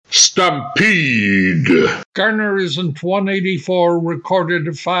Stampede. Garner isn't 184, recorded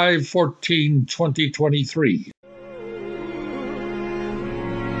 5/14/2023.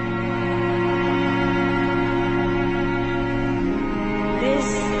 This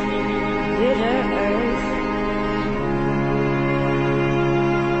bitter earth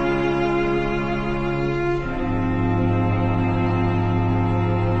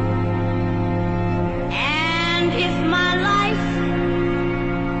and if my life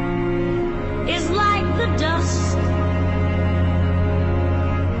is like the dust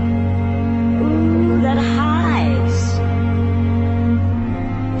that hides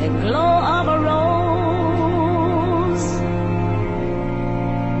the glow of a rose,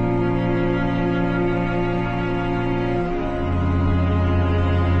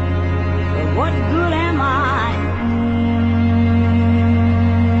 but what good am I?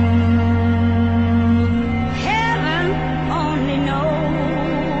 Heaven only knows.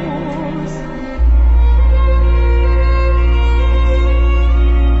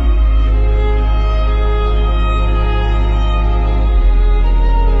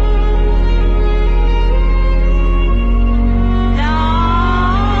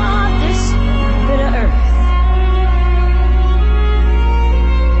 Ah, this bitter earth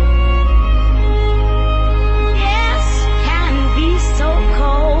yes can be so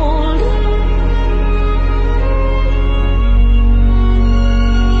cold.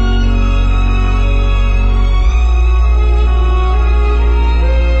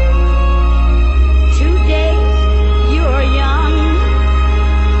 Today you're young,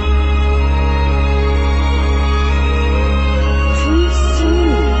 too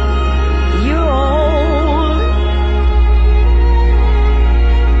soon you're old.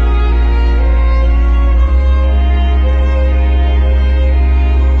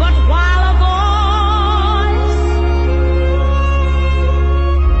 But while a voice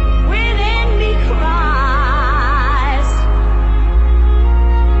within me cries,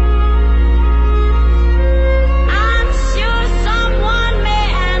 I'm sure someone may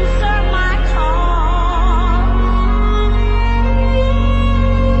answer my call.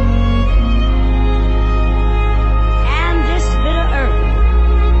 And this bitter earth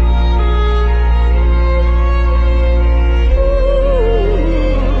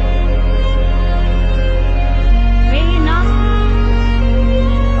may not,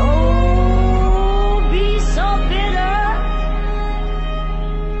 oh, be so bitter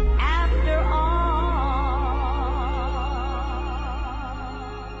after all.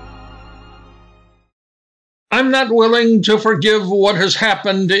 I'm not willing to forgive what has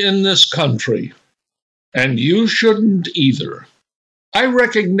happened in this country, and you shouldn't either. I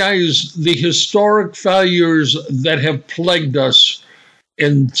recognize the historic failures that have plagued us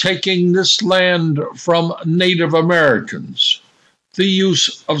in taking this land from Native Americans, the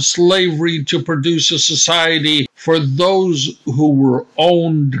use of slavery to produce a society for those who were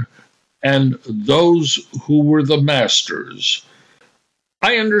owned and those who were the masters.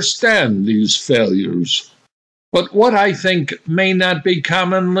 I understand these failures, but what I think may not be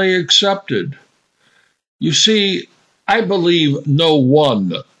commonly accepted. You see, I believe no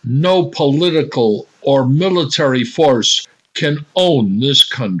political or military force can own this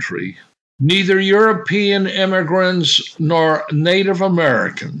country. Neither European immigrants nor Native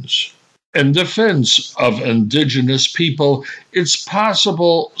Americans. In defense of indigenous people, it's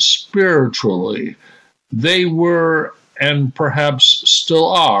possible spiritually they were, and perhaps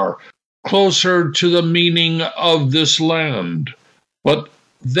still are, closer to the meaning of this land, but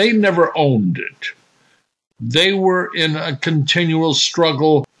they never owned it. They were in a continual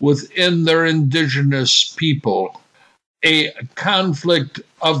struggle within their indigenous people, a conflict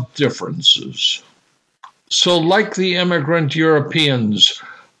of differences. So like the immigrant Europeans,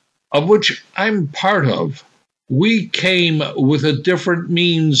 of which I'm part of, we came with a different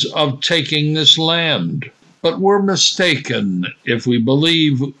means of taking this land. But we're mistaken if we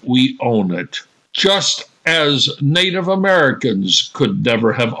believe we own it, just as Native Americans could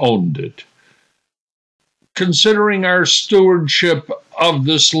never have owned it. Considering our stewardship of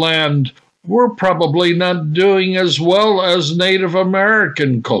this land, we're probably not doing as well as Native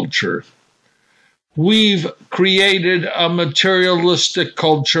American culture. We've created a materialistic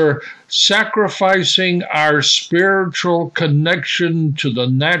culture, sacrificing our spiritual connection to the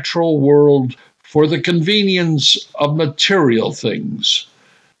natural world for the convenience of material things.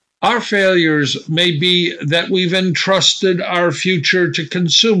 Our failures may be that we've entrusted our future to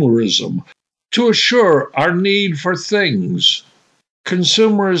consumerism, to assure our need for things.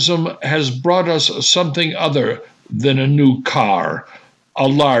 Consumerism has brought us something other than a new car, a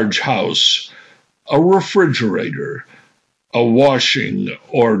large house, a refrigerator, a washing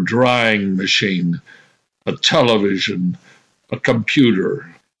or drying machine, a television, a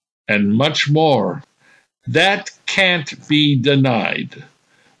computer, and much more. That can't be denied.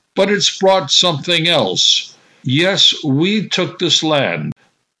 But it's brought something else. Yes, we took this land,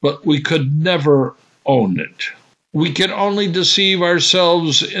 but we could never own it. We can only deceive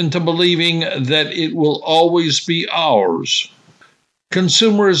ourselves into believing that it will always be ours.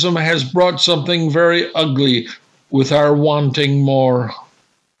 Consumerism has brought something very ugly with our wanting more.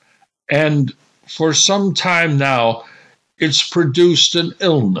 And for some time now, it's produced an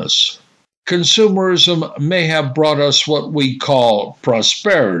illness. Consumerism may have brought us what we call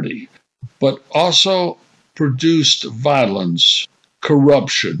prosperity, but also produced violence,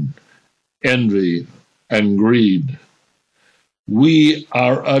 corruption, envy, and greed. We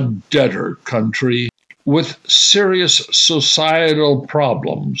are a debtor country with serious societal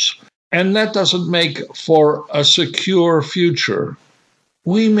problems, and that doesn't make for a secure future.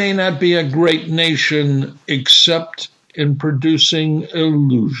 We may not be a great nation except in producing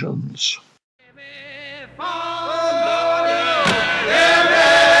illusions.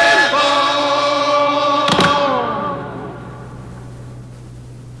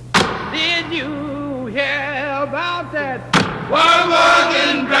 Did you hear about that? One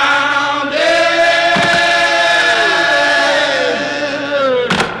walking drowned.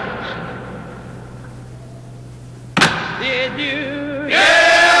 Did you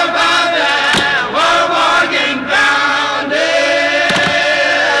hear about that? One walking drowned.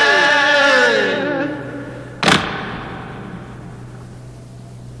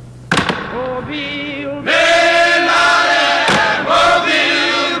 Mobile Bay,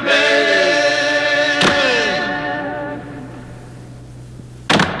 Mobile Bay.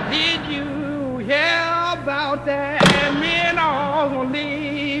 Did you hear about that? Men all gonna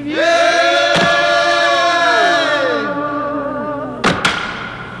leave you.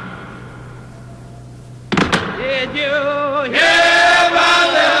 Did you hear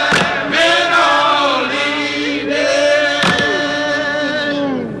about that? Men all leave you.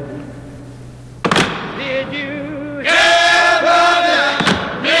 Did you hear about that?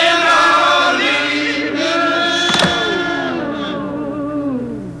 Men all leave you.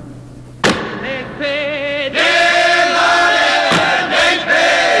 Next payday, Lordy, next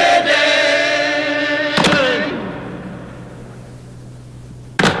payday.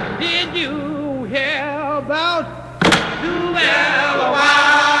 Did you hear about Duval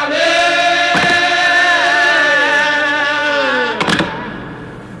Wiley?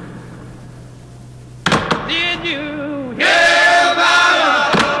 Did you hear about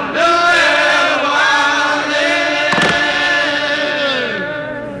Duval Wiley?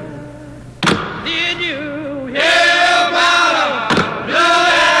 Did you hear about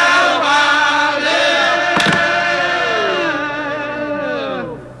Duval Wiley?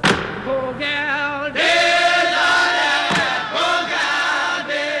 Poor gal dead, Lordy, poor gal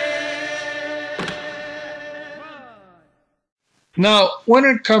dead. Now, when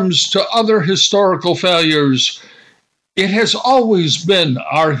it comes to other historical failures, it has always been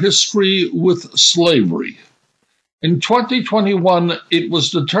our history with slavery. In 2021, it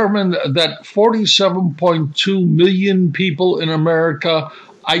was determined that 47.2 million people in America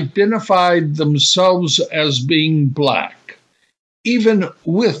identified themselves as being black. Even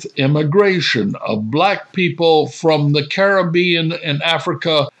with immigration of black people from the Caribbean and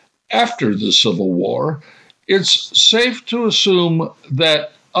Africa after the Civil War, it's safe to assume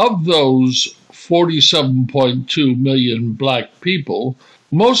that of those 47.2 million black people,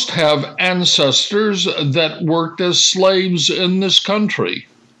 most have ancestors that worked as slaves in this country.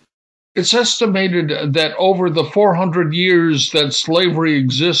 It's estimated that over the 400 years that slavery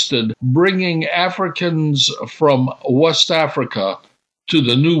existed, bringing Africans from West Africa to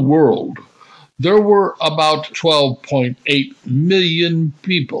the New World, there were about 12.8 million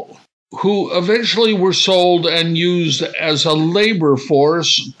people who eventually were sold and used as a labor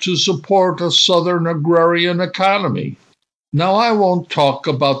force to support a southern agrarian economy. Now, I won't talk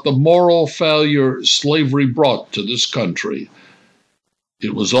about the moral failure slavery brought to this country.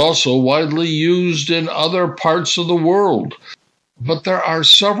 It was also widely used in other parts of the world. But there are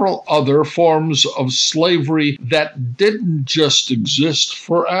several other forms of slavery that didn't just exist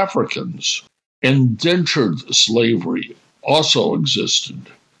for Africans. Indentured slavery also existed.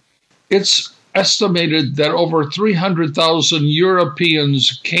 It's estimated that over 300,000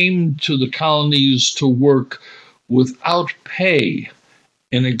 Europeans came to the colonies to work without pay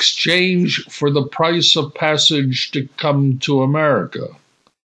in exchange for the price of passage to come to America.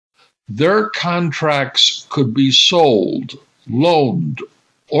 Their contracts could be sold, loaned,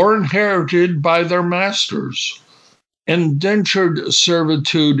 or inherited by their masters. Indentured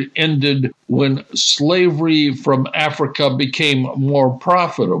servitude ended when slavery from Africa became more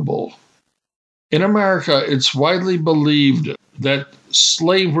profitable. In America, it's widely believed that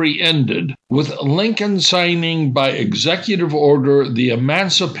slavery ended with Lincoln signing by executive order the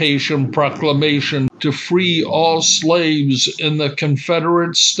Emancipation Proclamation to free all slaves in the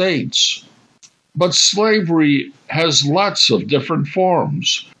Confederate States. But slavery has lots of different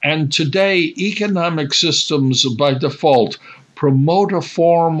forms, and today economic systems by default promote a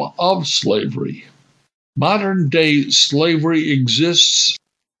form of slavery. Modern day slavery exists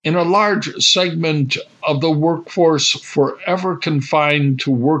in a large segment of the workforce forever confined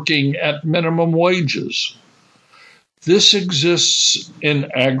to working at minimum wages. This exists in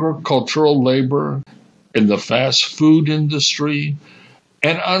agricultural labor, in the fast food industry,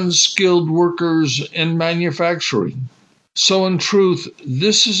 and unskilled workers in manufacturing. So in truth,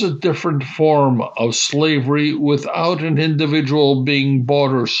 this is a different form of slavery without an individual being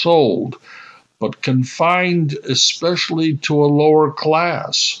bought or sold, but confined especially to a lower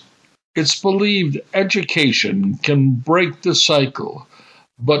class. It's believed education can break the cycle,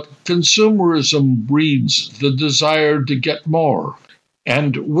 but consumerism breeds the desire to get more,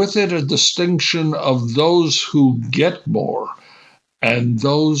 and with it a distinction of those who get more and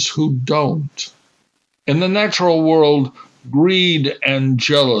those who don't. In the natural world, greed and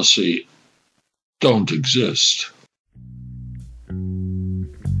jealousy don't exist.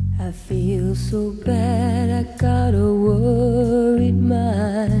 I feel so bad, I got a worried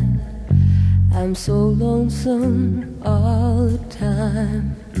mind. I'm so lonesome all the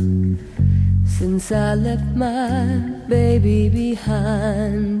time. Since I left my baby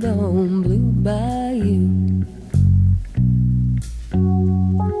behind on Blue Bayou.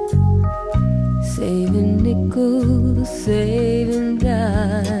 Saving nickels, saving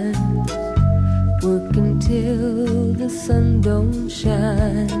dimes, working till the sun don't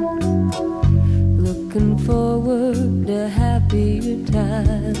shine, looking forward to happier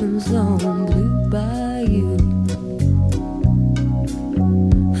times on Blue Bayou.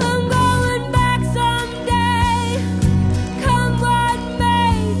 I'm going back someday, come what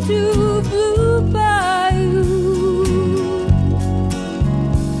may, to Blue Bayou,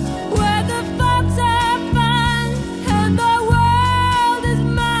 where the folks are fine and the world is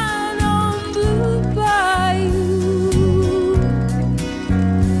mine on Blue Bayou,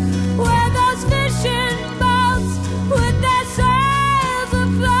 where those fishing boats with their sails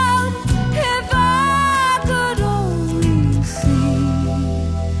afloat, if I could only see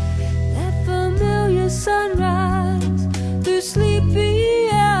that familiar sunrise through sleepy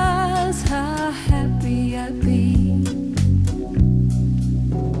eyes, how happy I'd be.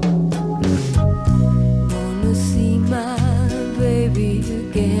 Wanna see my baby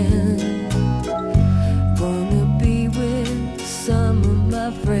again, wanna be with some of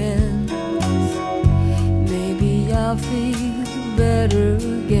my friends. Maybe I'll feel better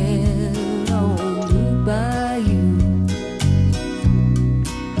again on Blue Bayou.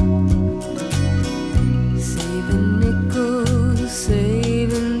 Saving nickels,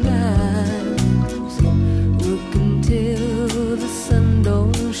 saving dimes, working till the sun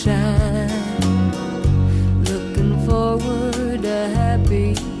don't shine, looking forward to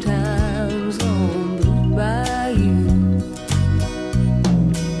happy times on Blue Bayou.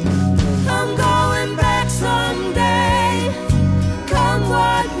 I'm going back someday, come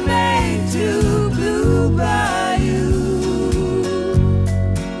what may, to Blue Bayou,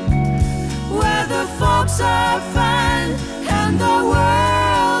 where the folks are fine and the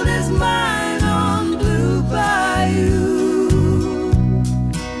world is mine on Blue Bayou,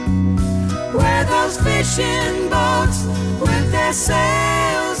 where those fishing boats with their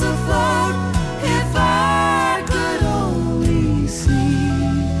sails afloat, if I could only see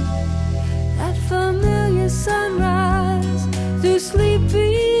that familiar sunrise through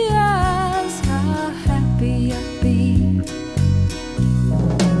sleepy eyes, how happy I'd be.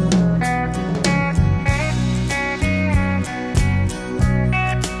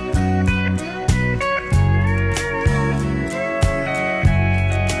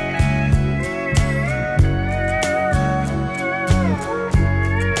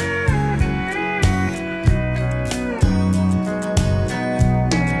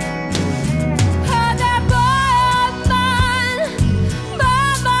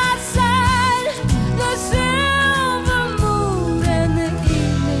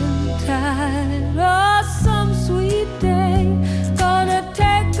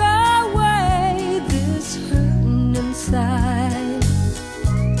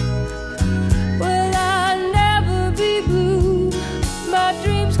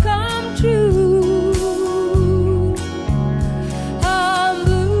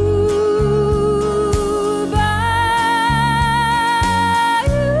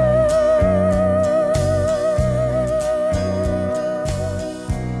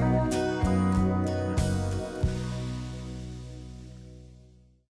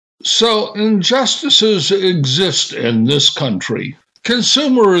 So injustices exist in this country.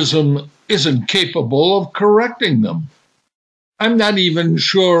 Consumerism isn't capable of correcting them. I'm not even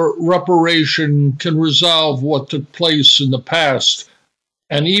sure reparation can resolve what took place in the past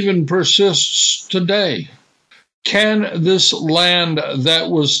and even persists today. Can this land that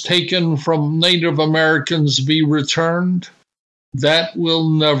was taken from Native Americans be returned? That will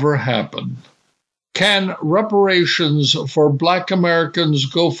never happen. Can reparations for Black Americans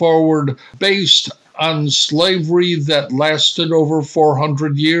go forward based on slavery that lasted over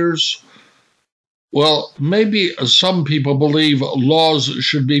 400 years? Well, maybe some people believe laws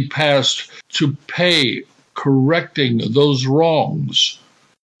should be passed to pay correcting those wrongs.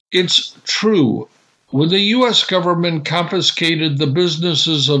 It's true. When the U.S. government confiscated the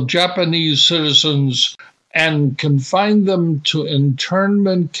businesses of Japanese citizens and confined them to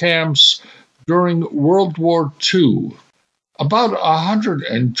internment camps during World War II, about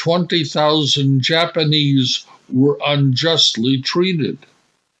 120,000 Japanese were unjustly treated.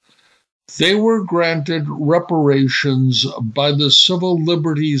 They were granted reparations by the Civil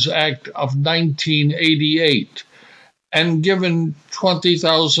Liberties Act of 1988 and given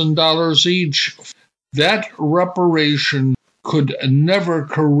 $20,000 each. That reparation could never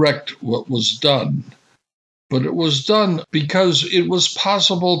correct what was done, but it was done because it was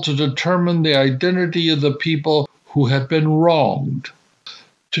possible to determine the identity of the people who had been wronged.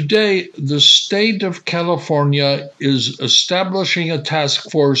 Today, the state of California is establishing a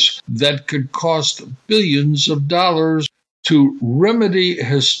task force that could cost billions of dollars to remedy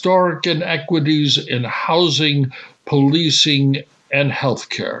historic inequities in housing, policing, and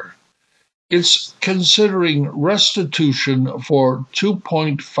healthcare. It's considering restitution for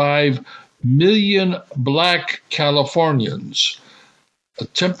 2.5 million Black Californians,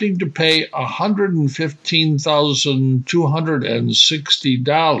 attempting to pay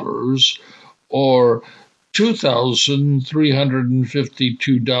 $115,260 or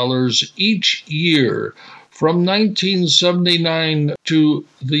 $2,352 each year from 1979 to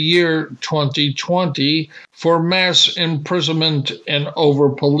the year 2020 for mass imprisonment and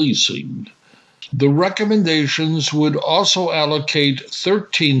over-policing. The recommendations would also allocate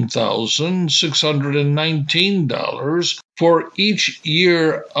 $13,619 for each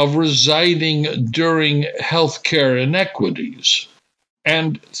year of residing during healthcare inequities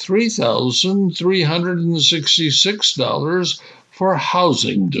and $3,366 for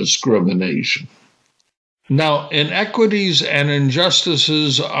housing discrimination. Now, inequities and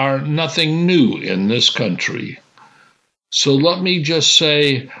injustices are nothing new in this country. So let me just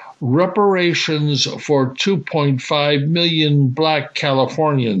say, reparations for 2.5 million Black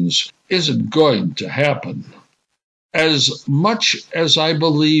Californians isn't going to happen. As much as I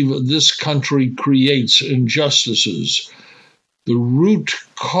believe this country creates injustices, the root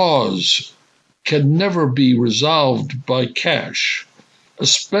cause can never be resolved by cash,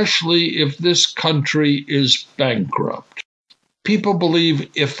 especially if this country is bankrupt. People believe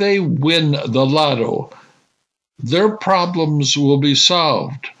if they win the lotto, their problems will be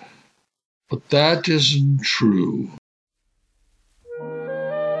solved. But that isn't true.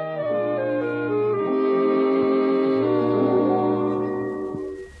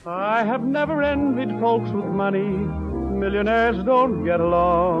 I have never envied folks with money. Millionaires don't get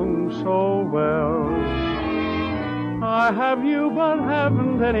along so well. I have you but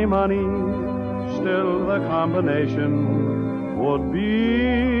haven't any money. Still the combination would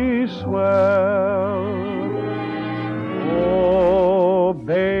be swell. Oh,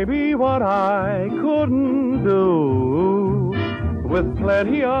 baby, what I couldn't do with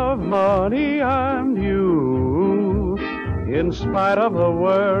plenty of money and you. In spite of the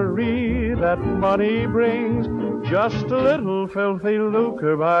worry that money brings, just a little filthy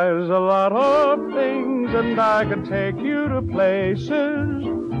lucre buys a lot of things, and I could take you to places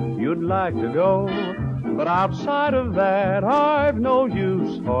you'd like to go. But outside of that, I've no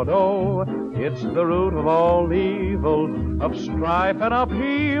use for dough. It's the root of all evil, of strife and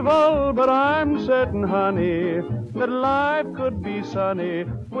upheaval. But I'm certain, honey, that life could be sunny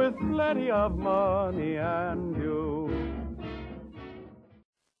with plenty of money and you.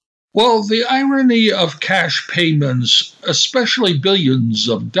 Well, the irony of cash payments, especially billions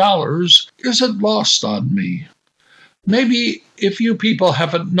of dollars, isn't lost on me. Maybe if you people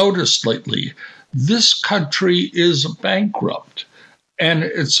haven't noticed lately, this country is bankrupt. And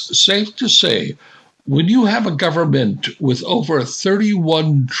it's safe to say, when you have a government with over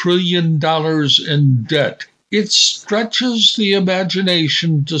 $31 trillion in debt, it stretches the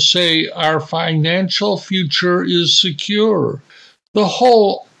imagination to say our financial future is secure. The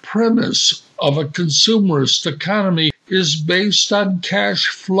whole premise of a consumerist economy is based on cash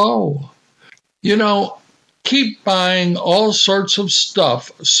flow. You know, keep buying all sorts of stuff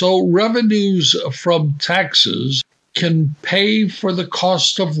so revenues from taxes can pay for the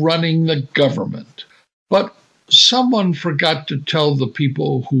cost of running the government. But someone forgot to tell the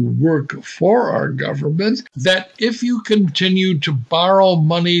people who work for our government that if you continue to borrow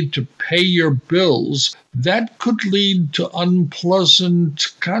money to pay your bills, that could lead to unpleasant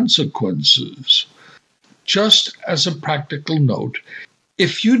consequences. Just as a practical note,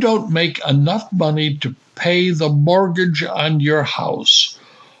 if you don't make enough money to pay the mortgage on your house,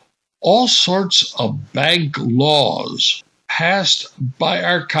 all sorts of bank laws passed by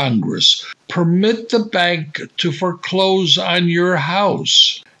our Congress permit the bank to foreclose on your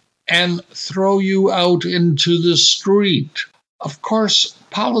house and throw you out into the street. Of course,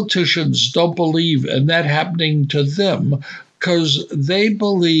 politicians don't believe in that happening to them because they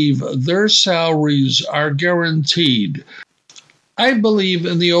believe their salaries are guaranteed. I believe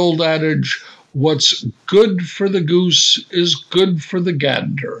in the old adage, what's good for the goose is good for the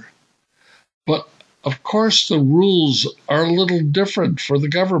gander. But of course, the rules are a little different for the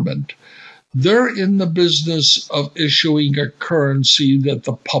government. They're in the business of issuing a currency that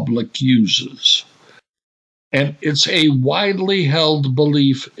the public uses. And it's a widely held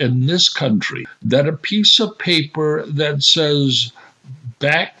belief in this country that a piece of paper that says,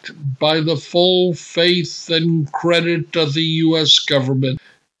 backed by the full faith and credit of the U.S. government,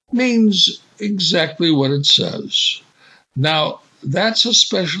 means exactly what it says. Now, that's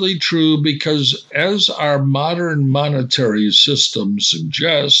especially true because, as our modern monetary system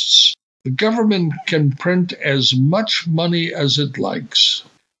suggests, the government can print as much money as it likes.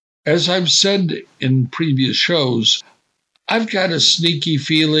 As I've said in previous shows, I've got a sneaky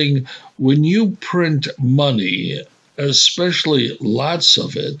feeling when you print money, especially lots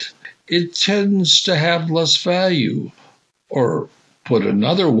of it, it tends to have less value. Or, put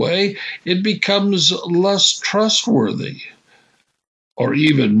another way, it becomes less trustworthy. Or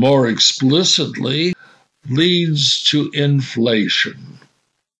even more explicitly, leads to inflation.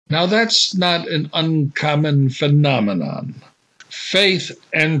 Now, that's not an uncommon phenomenon. Faith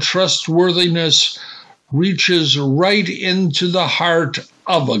and trustworthiness reaches right into the heart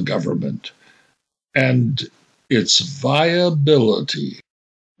of a government and its viability.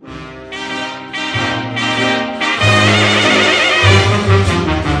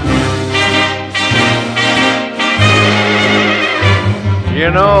 You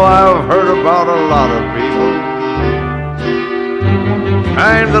know, I've heard about a lot of people,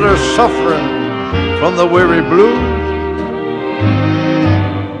 kind that are suffering from the weary blues.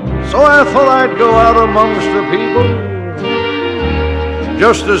 So I thought I'd go out amongst the people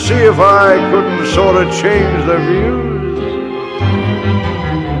just to see if I couldn't sort of change their views.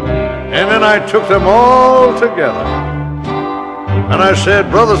 And then I took them all together and I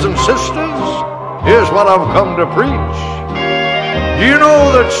said, brothers and sisters, here's what I've come to preach. Do you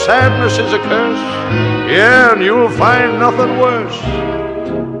know that sadness is a curse? Yeah, and you'll find nothing worse.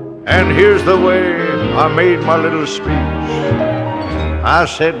 And here's the way I made my little speech. I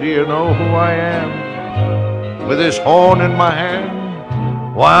said, do you know who I am? With this horn in my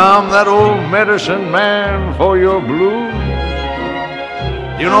hand, why, I'm that old medicine man for your blues.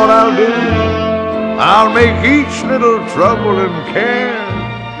 You know what I'll do? I'll make each little trouble and care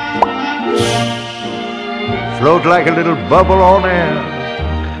float like a little bubble on air.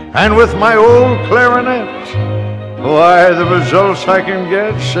 And with my old clarinet, why, the results I can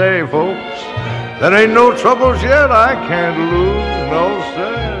get, say, folks, there ain't no troubles yet I can't lose. No,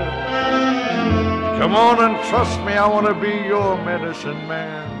 sir. Come on and trust me, I want to be your medicine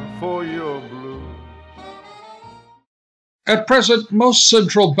man for your blues. At present, most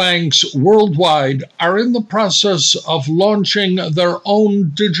central banks worldwide are in the process of launching their own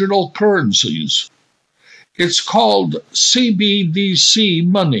digital currencies. It's called CBDC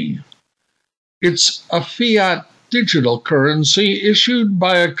Money. It's a fiat digital currency issued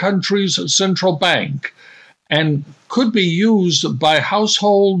by a country's central bank and could be used by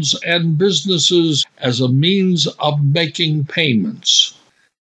households and businesses as a means of making payments.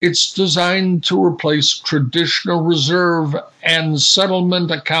 It's designed to replace traditional reserve and settlement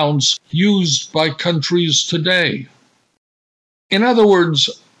accounts used by countries today. In other words,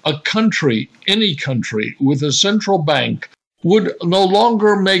 a country, any country with a central bank, would no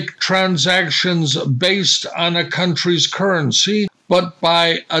longer make transactions based on a country's currency, but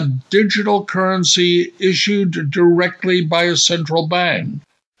by a digital currency issued directly by a central bank,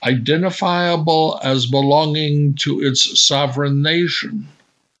 identifiable as belonging to its sovereign nation.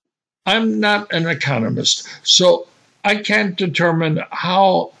 I'm not an economist, so I can't determine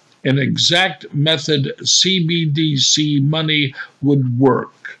how an exact method CBDC money would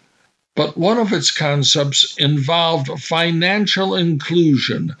work. But one of its concepts involved financial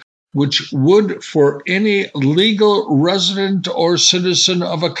inclusion, which would, for any legal resident or citizen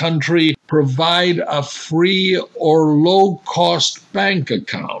of a country, provide a free or low-cost bank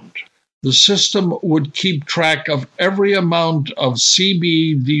account. The system would keep track of every amount of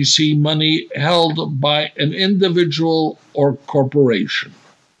CBDC money held by an individual or corporation.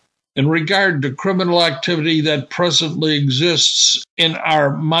 In regard to criminal activity that presently exists in our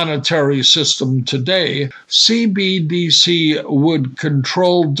monetary system today, CBDC would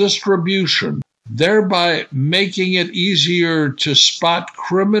control distribution, thereby making it easier to spot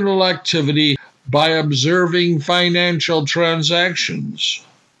criminal activity by observing financial transactions.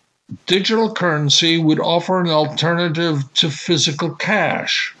 Digital currency would offer an alternative to physical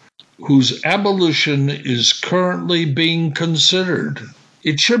cash, whose abolition is currently being considered.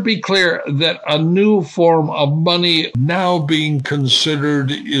 It should be clear that a new form of money now being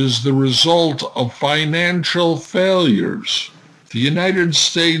considered is the result of financial failures. The United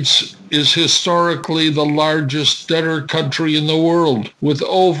States is historically the largest debtor country in the world, with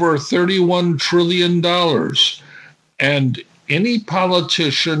over $31 trillion, and any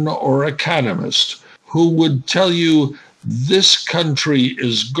politician or economist who would tell you this country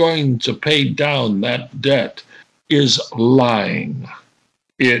is going to pay down that debt is lying.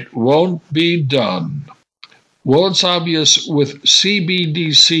 It won't be done. Well, it's obvious with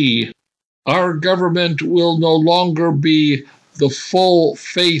CBDC, our government will no longer be the full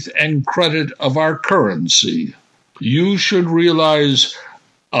faith and credit of our currency. You should realize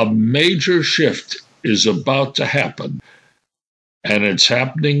a major shift is about to happen, and it's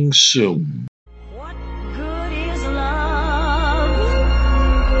happening soon. What good is love?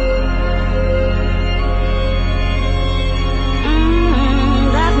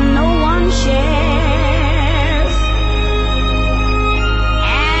 That no one shares.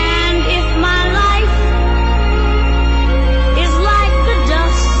 And if my life is like the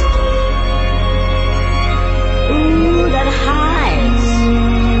dust, that hides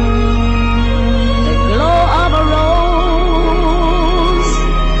the glow of a rose.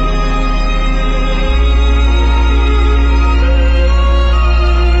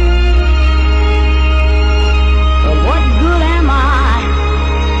 What good am I?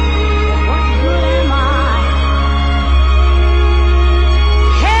 What good am I?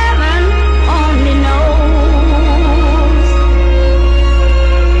 Heaven only knows.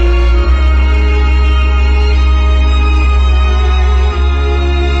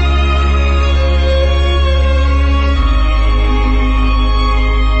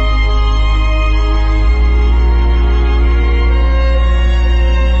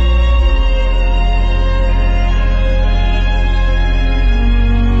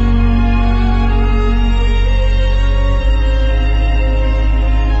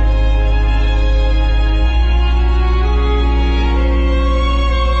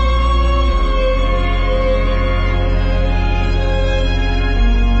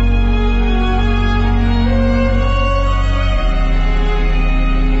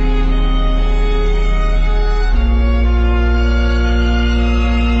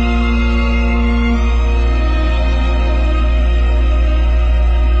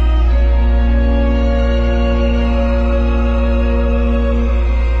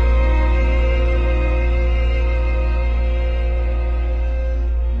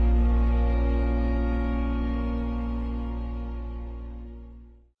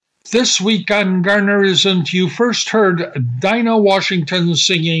 This week on Garner Isn't, you first heard Dinah Washington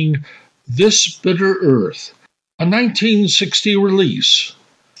singing This Bitter Earth, a 1960 release.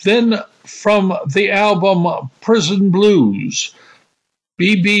 Then from the album Prison Blues,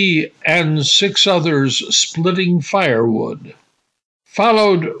 BB and 6 others splitting firewood.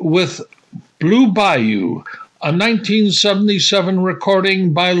 Followed with Blue Bayou, a 1977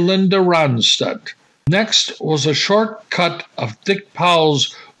 recording by Linda Ronstadt. Next was a short cut of Dick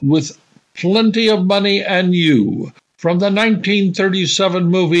Powell's With Plenty of Money and You from the 1937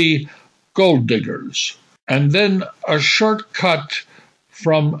 movie Gold Diggers. And then a short cut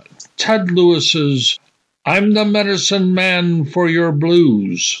from Ted Lewis's I'm the Medicine Man for Your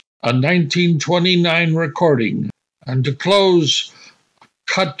Blues, a 1929 recording. And to close, a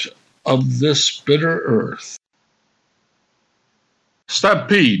cut of This Bitter Earth.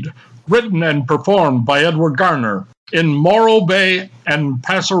 Stampede, written and performed by Edward Garner in Morro Bay and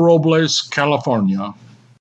Paso Robles, California.